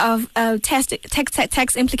terms of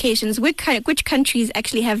tax implications, which countries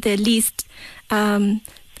actually have the least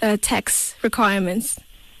tax requirements?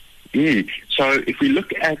 So if we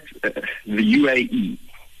look at the UAE,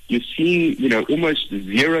 you're seeing, almost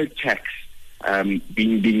zero tax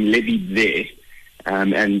being levied there.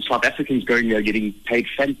 And South Africans going there getting paid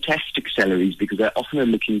fantastic salaries because they're often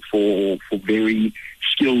looking for very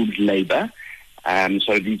skilled labor.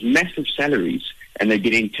 So these massive salaries, and they're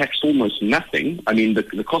getting taxed almost nothing. I mean,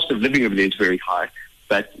 the cost of living over there is very high,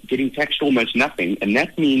 but getting taxed almost nothing. And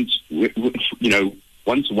that means,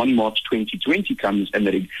 once 1 March 2020 comes and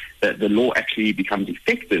the law actually becomes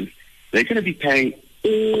effective, they're going to be paying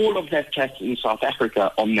all of that tax in South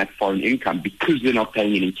Africa on that foreign income because they're not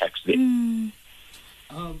paying any tax there.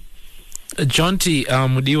 Jonty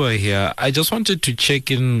Mudiwa here. I just wanted to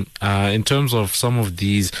check in terms of some of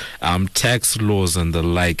these tax laws and the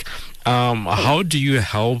like. How do you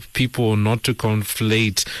help people not to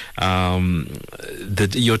conflate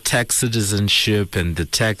your tax citizenship and the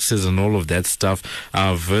taxes and all of that stuff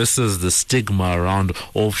versus the stigma around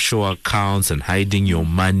offshore accounts and hiding your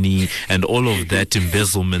money and all of that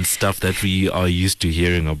embezzlement stuff that we are used to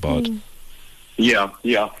hearing about? Yeah.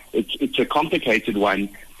 It's a complicated one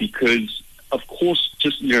because, of course,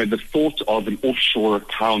 just, the thought of an offshore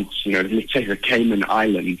account, let's say the Cayman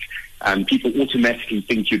Islands, people automatically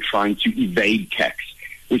think you're trying to evade tax,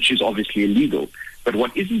 which is obviously illegal. But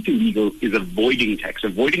what isn't illegal is avoiding tax.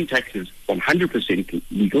 Avoiding tax is 100%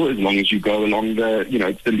 legal as long as you go along the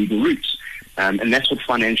legal routes. And that's what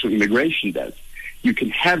financial immigration does. You can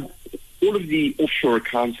have all of the offshore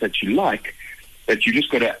accounts that you like, but you just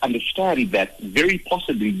got to understand that very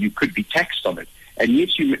possibly you could be taxed on it. And yes,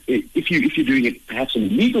 if you're doing it perhaps in a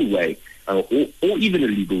legal way or even a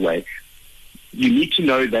legal way, you need to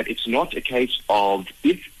know that it's not a case of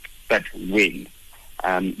if, but when.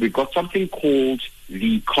 We've got something called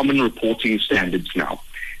the Common Reporting Standards now.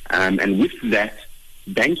 And with that,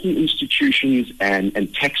 banking institutions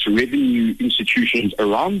and tax revenue institutions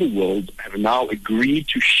around the world have now agreed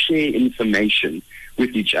to share information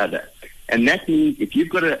with each other. And that means if you've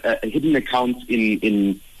got a hidden account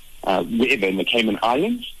in wherever, in the Cayman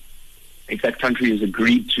Islands, if that country has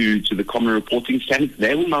agreed to the Common Reporting Standards,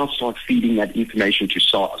 they will now start feeding that information to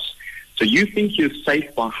SARS. So you think you're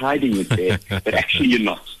safe by hiding it there, but actually you're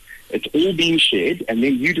not. It's all being shared, and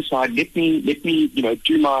then you decide, let me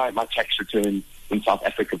do my tax return in South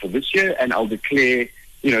Africa for this year, and I'll declare,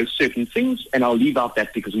 certain things, and I'll leave out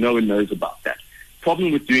that because no one knows about that.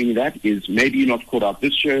 Problem with doing that is maybe you're not caught out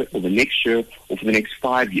this year or the next year or for the next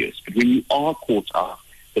 5 years. But when you are caught out,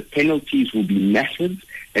 the penalties will be massive,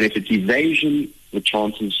 and if it's evasion, the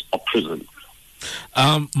chances are prison.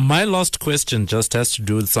 My last question just has to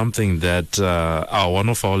do with something that one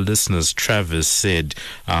of our listeners, Travis, said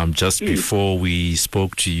just before we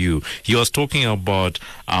spoke to you. He was talking about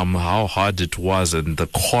how hard it was and the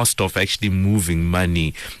cost of actually moving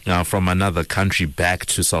money from another country back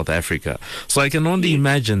to South Africa. So I can only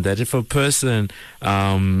imagine that if a person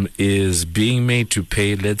is being made to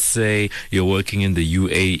pay, let's say you're working in the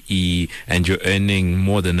UAE and you're earning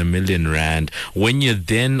more than R1 million, when you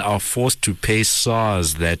then are forced to pay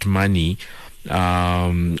SARS that money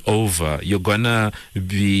over, you're gonna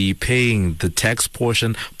be paying the tax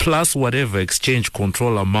portion plus whatever exchange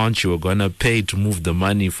control amount you're gonna pay to move the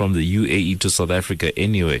money from the UAE to South Africa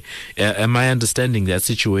anyway. Am I understanding that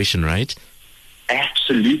situation right?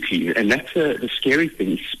 Absolutely, and that's the scary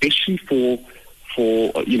thing, especially for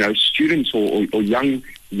students or young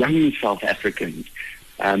South Africans.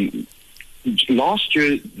 Last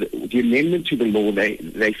year, the amendment to the law,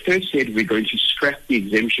 they first said we're going to scrap the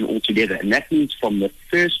exemption altogether, and that means from the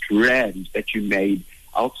first rand that you made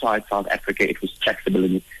outside South Africa, it was taxable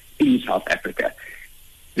in South Africa.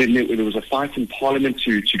 Then there was a fight in Parliament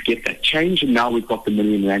to get that change, and now we've got the R1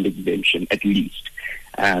 million exemption at least.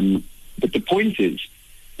 But the point is,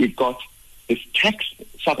 we've got this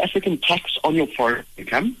South African tax on your foreign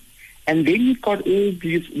income, and then you've got all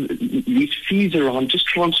these fees around just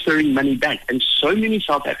transferring money back. And so many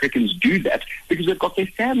South Africans do that because they've got their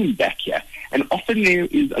family back here. And often there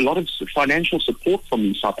is a lot of financial support from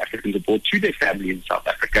these South Africans abroad to their family in South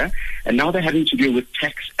Africa. And now they're having to deal with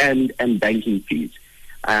tax and banking fees.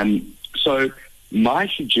 So my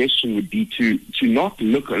suggestion would be to not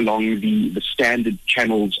look along the standard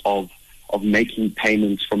channels of making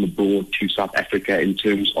payments from abroad to South Africa in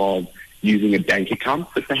terms of using a bank account,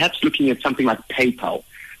 but perhaps looking at something like PayPal,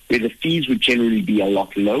 where the fees would generally be a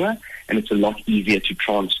lot lower and it's a lot easier to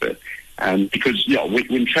transfer. Because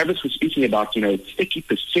when Travis was speaking about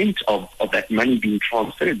 30% of that money being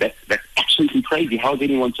transferred, that's absolutely crazy. How is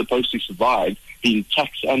anyone supposed to survive being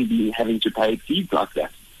taxed and having to pay fees like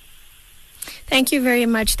that? Thank you very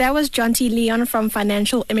much. That was Jonty Leon from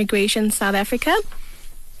Financial Immigration South Africa.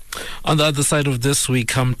 On the other side of this, we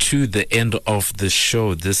come to the end of the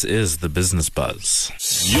show. This is the Business Buzz.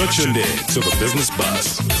 You're tuned in to the Business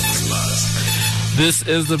Buzz. This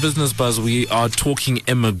is the Business Buzz. We are talking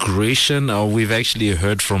immigration. We've actually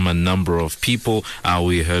heard from a number of people.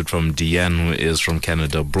 We heard from Deanne, who is from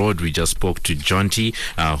Canada Abroad. We just spoke to Jonty,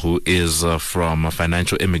 who is from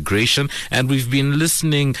Financial Immigration. And we've been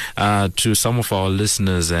listening to some of our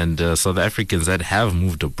listeners and South Africans that have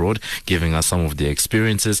moved abroad, giving us some of their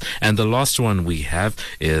experiences. And the last one we have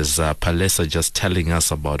is Palesa just telling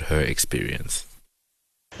us about her experience.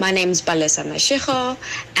 My name is Palesa Mashiko,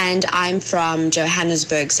 and I'm from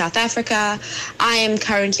Johannesburg, South Africa. I am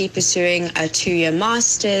currently pursuing a 2-year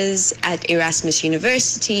master's at Erasmus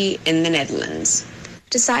University in the Netherlands.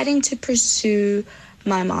 Deciding to pursue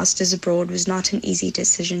my master's abroad was not an easy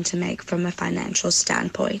decision to make from a financial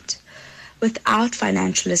standpoint. Without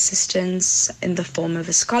financial assistance in the form of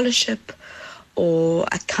a scholarship or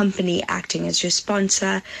a company acting as your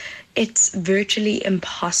sponsor, it's virtually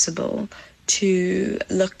impossible to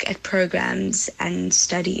look at programs and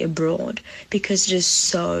study abroad because it is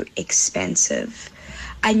so expensive.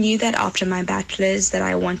 I knew that after my bachelor's that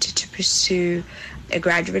I wanted to pursue a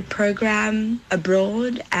graduate program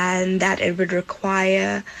abroad and that it would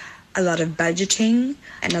require a lot of budgeting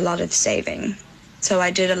and a lot of saving. So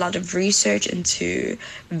I did a lot of research into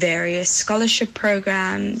various scholarship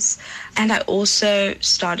programs, and I also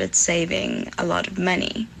started saving a lot of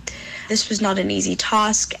money. This was not an easy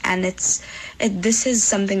task, and this is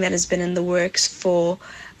something that has been in the works for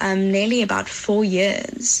nearly about 4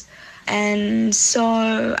 years. And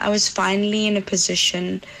so I was finally in a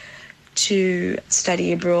position to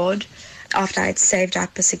study abroad after I'd saved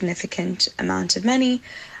up a significant amount of money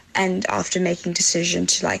and after making decision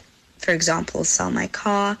to, for example, sell my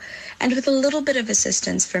car. And with a little bit of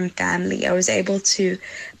assistance from family, I was able to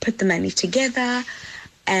put the money together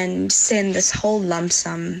and send this whole lump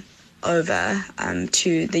sum over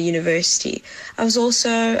to the university. I was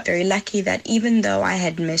also very lucky that even though I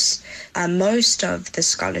had missed most of the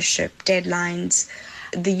scholarship deadlines,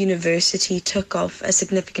 the university took off a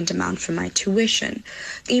significant amount from my tuition.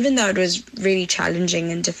 Even though it was really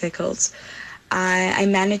challenging and difficult, I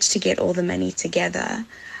managed to get all the money together.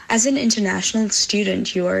 As an international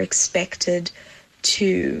student, you are expected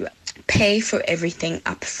to pay for everything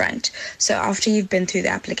up front. So after you've been through the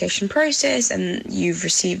application process and you've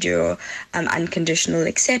received your unconditional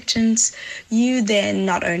acceptance, you then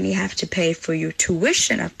not only have to pay for your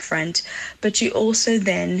tuition up front, but you also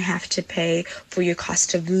then have to pay for your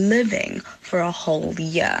cost of living for a whole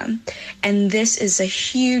year. And this is a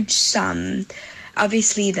huge sum.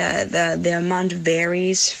 Obviously, the amount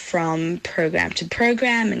varies from program to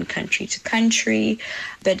program and country to country,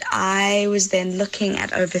 but I was then looking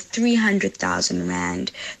at over 300,000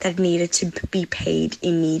 Rand that needed to be paid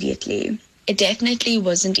immediately. It definitely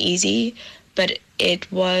wasn't easy, but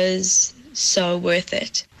it was so worth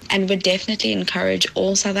it, and would definitely encourage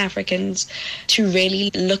all South Africans to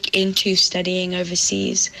really look into studying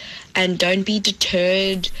overseas and don't be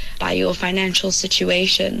deterred by your financial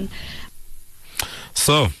situation.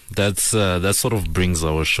 So that sort of brings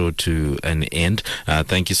our show to an end.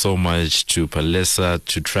 Thank you so much to Palesa,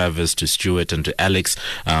 to Travis, to Stuart, and to Alex,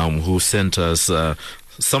 who sent us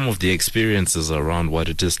some of the experiences around what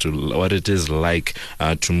it is like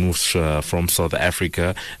to move from South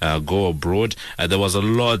Africa, go abroad. There was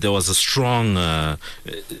a strong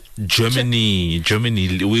Germany.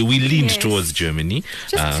 We leaned towards Germany.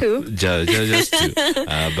 Just two. Just two.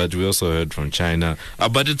 But we also heard from China.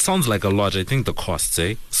 But it sounds like a lot. I think the costs,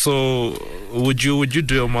 eh? So would you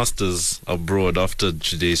do your masters abroad after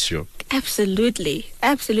today's show? Absolutely.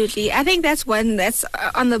 I think that's one that's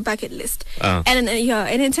on the bucket list.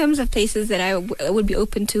 And in terms of places that I would be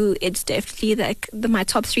open to, it's definitely my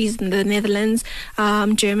top three is in the Netherlands,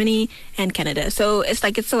 Germany, and Canada. So it's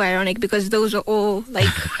so ironic because those are all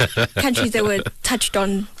countries that were touched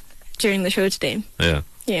on during the show today.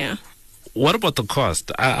 Yeah. What about the cost?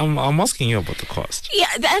 I'm asking you about the cost. Yeah,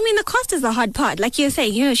 the cost is the hard part. Like you're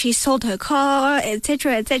saying, she sold her car,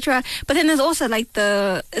 etc., etc. But then there's also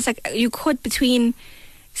you caught between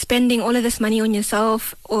spending all of this money on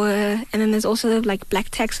yourself, and then there's also black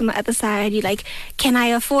tax on the other side. You're like, can I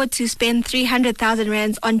afford to spend 300,000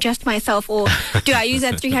 rands on just myself, or do I use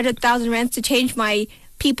that 300,000 rands to change my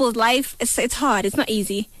people's life? It's hard. It's not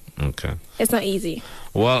easy. Okay. It's not easy.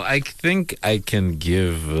 Well, I think I can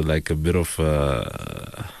give a bit of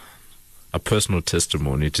a personal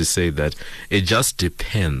testimony to say that it just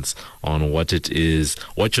depends on what it is,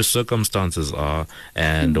 what your circumstances are,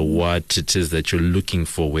 and what it is that you're looking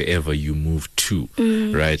for wherever you move to,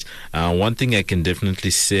 right? One thing I can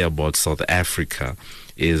definitely say about South Africa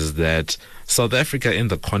is that South Africa, in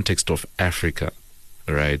the context of Africa,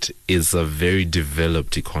 right, is a very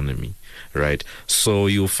developed economy. right? So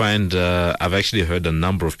you'll find, I've actually heard a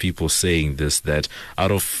number of people saying this, that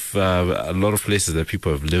out of a lot of places that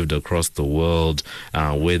people have lived across the world,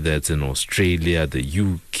 whether it's in Australia, the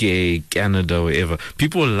UK, Canada, wherever,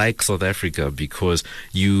 people like South Africa because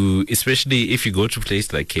especially if you go to a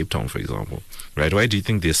place like Cape Town, for example, right? Why do you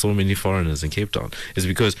think there's so many foreigners in Cape Town? It's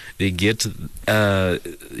because you get a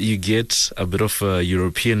bit of a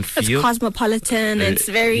European feel. It's cosmopolitan. It's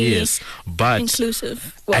very but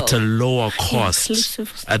inclusive. At a lower cost.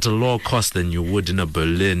 At a lower cost than you would in a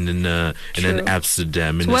Berlin, in an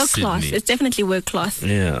Amsterdam, in a Sydney. World class. It's definitely world class.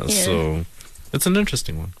 Yeah, so it's an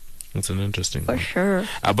interesting one. It's an interesting one. For sure.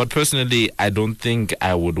 But personally, I don't think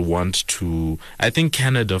I would want to. I think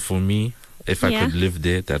Canada for me, if I could live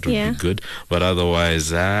there, that would be good. But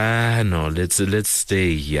otherwise, no, let's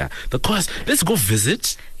stay here. The cost, let's go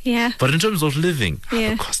visit. Yeah. But in terms of living,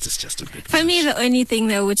 the cost is just a bit For me, the only thing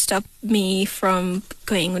that would stop me from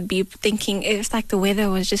going would be thinking it's like the weather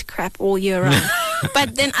was just crap all year round.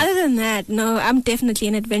 But then other than that, no, I'm definitely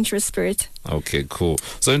an adventurous spirit. Okay, cool.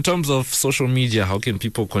 So in terms of social media, how can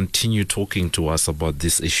people continue talking to us about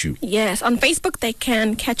this issue? Yes, on Facebook, they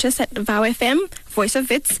can catch us at VowFM, Voice of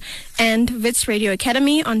Wits, and Wits Radio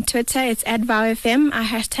Academy. On Twitter, it's at VowFM, our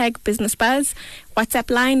hashtag Business Buzz. WhatsApp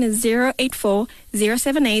line is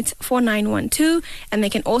 084-078-4912, and they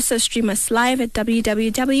can also stream us live at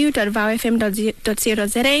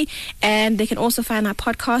www.vowfm.co.za, and they can also find our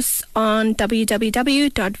podcasts on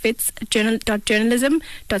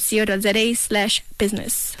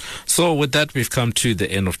www.witsjournalism.co.za/business. So with that, we've come to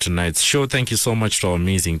the end of tonight's show. Thank you so much to our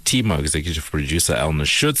amazing team, our executive producer, Elna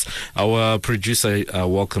Schutz, our producer,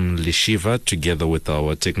 Welcome Lishiva, together with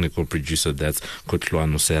our technical producer, that's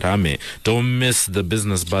Kotluano Serame. Don't miss the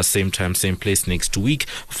Business Buzz, same time, same place next week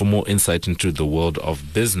for more insight into the world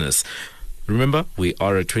of business. Remember, we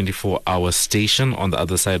are a 24-hour station. On the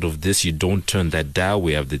other side of this, you don't turn that dial.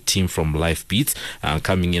 We have the team from Life Beats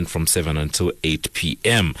coming in from 7 until 8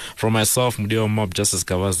 p.m. From myself, Mudio Mob, Justice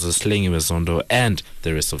Gavaza, Slengi Mezondo, and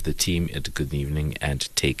the rest of the team, good evening and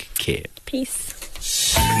take care. Peace.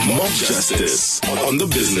 Mob Justice on the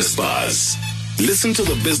Business Buzz. Listen to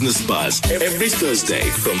the Business Buzz every Thursday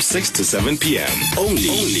from 6 to 7 p.m. Only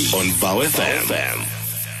on VowFM.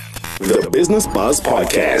 The Business Buzz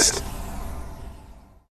Podcast.